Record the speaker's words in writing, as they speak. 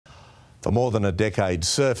For more than a decade,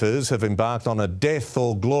 surfers have embarked on a death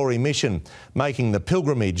or glory mission, making the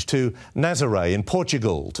pilgrimage to Nazaré in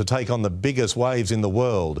Portugal to take on the biggest waves in the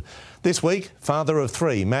world. This week, father of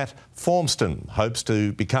three, Matt Formston, hopes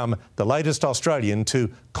to become the latest Australian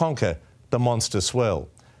to conquer the monster swell.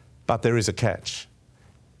 But there is a catch.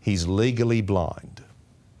 He's legally blind.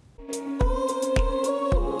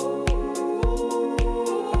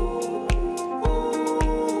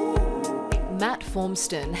 Matt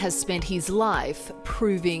Formston has spent his life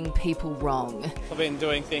proving people wrong. I've been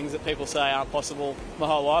doing things that people say aren't possible my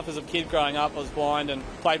whole life. As a kid growing up, I was blind and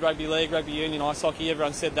played rugby league, rugby union, ice hockey.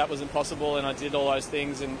 Everyone said that was impossible, and I did all those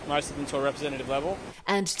things, and most of them to a representative level.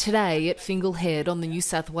 And today at Finglehead on the New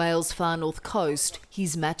South Wales far north coast,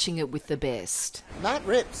 he's matching it with the best. Matt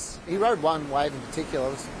rips. He rode one wave in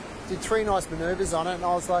particular. Did three nice manoeuvres on it, and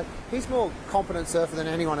I was like, he's more competent surfer than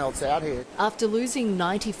anyone else out here. After losing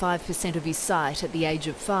 95% of his sight at the age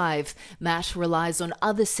of 5, Matt relies on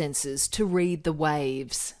other senses to read the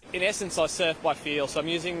waves. In essence, I surf by feel, so I'm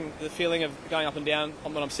using the feeling of going up and down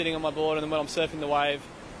when I'm sitting on my board, and then when I'm surfing the wave,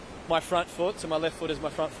 my front foot, so my left foot is my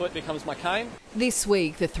front foot, becomes my cane. This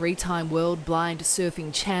week, the 3-time world blind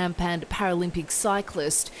surfing champ and Paralympic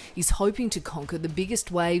cyclist is hoping to conquer the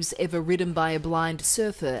biggest waves ever ridden by a blind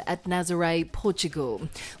surfer at Nazaré, Portugal,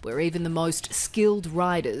 where even the most skilled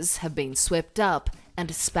riders have been swept up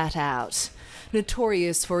and spat out.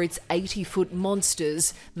 Notorious for its 80-foot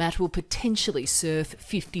monsters, Matt will potentially surf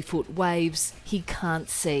 50-foot waves he can't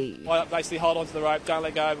see. I basically hold onto the rope, don't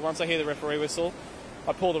let go, but once I hear the referee whistle,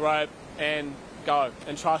 I pull the rope and go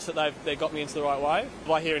and trust that they've got me into the right wave. If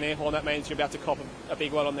I hear an air horn, that means you're about to cop a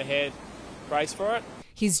big one on the head. Brace for it.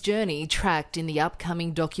 His journey tracked in the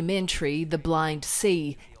upcoming documentary The Blind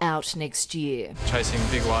Sea, out next year. Chasing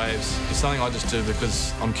big waves is something I just do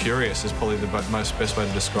because I'm curious, is probably the best way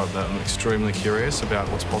to describe that. I'm extremely curious about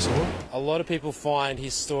what's possible. A lot of people find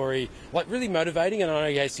his story really motivating, and I know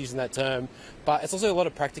he hates using that term, but it's also a lot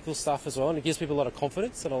of practical stuff as well, and it gives people a lot of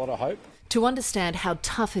confidence and a lot of hope. To understand how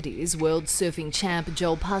tough it is, world surfing champ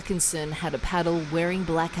Parkinson had a paddle wearing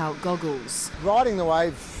blackout goggles. Riding the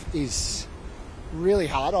wave is really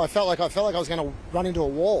hard. I felt like I was going to run into a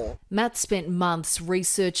wall. Matt spent months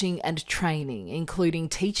researching and training, including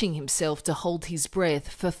teaching himself to hold his breath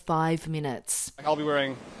for 5 minutes. I'll be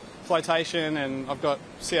wearing flotation, and I've got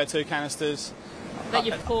CO2 canisters. That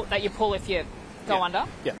you pull if you go under?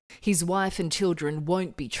 Yeah. His wife and children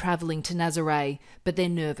won't be travelling to Nazaré, but they're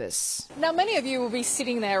nervous. Now, many of you will be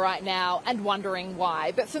sitting there right now and wondering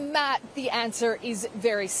why, but for Matt, the answer is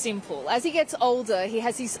very simple. As he gets older, he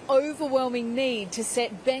has this overwhelming need to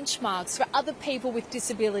set benchmarks for other people with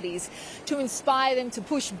disabilities, to inspire them to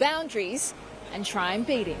push boundaries and try and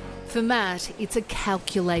beat him. For Matt, it's a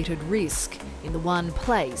calculated risk in the one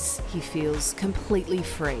place he feels completely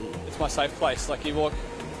free. It's my safe place. Like, you walk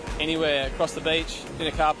anywhere across the beach, in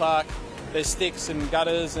a car park, there's sticks and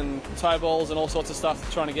gutters and tow balls and all sorts of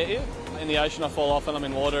stuff trying to get you. In the ocean, I fall off and I'm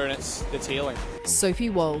in water, and it's healing.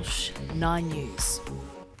 Sophie Walsh, 9 News.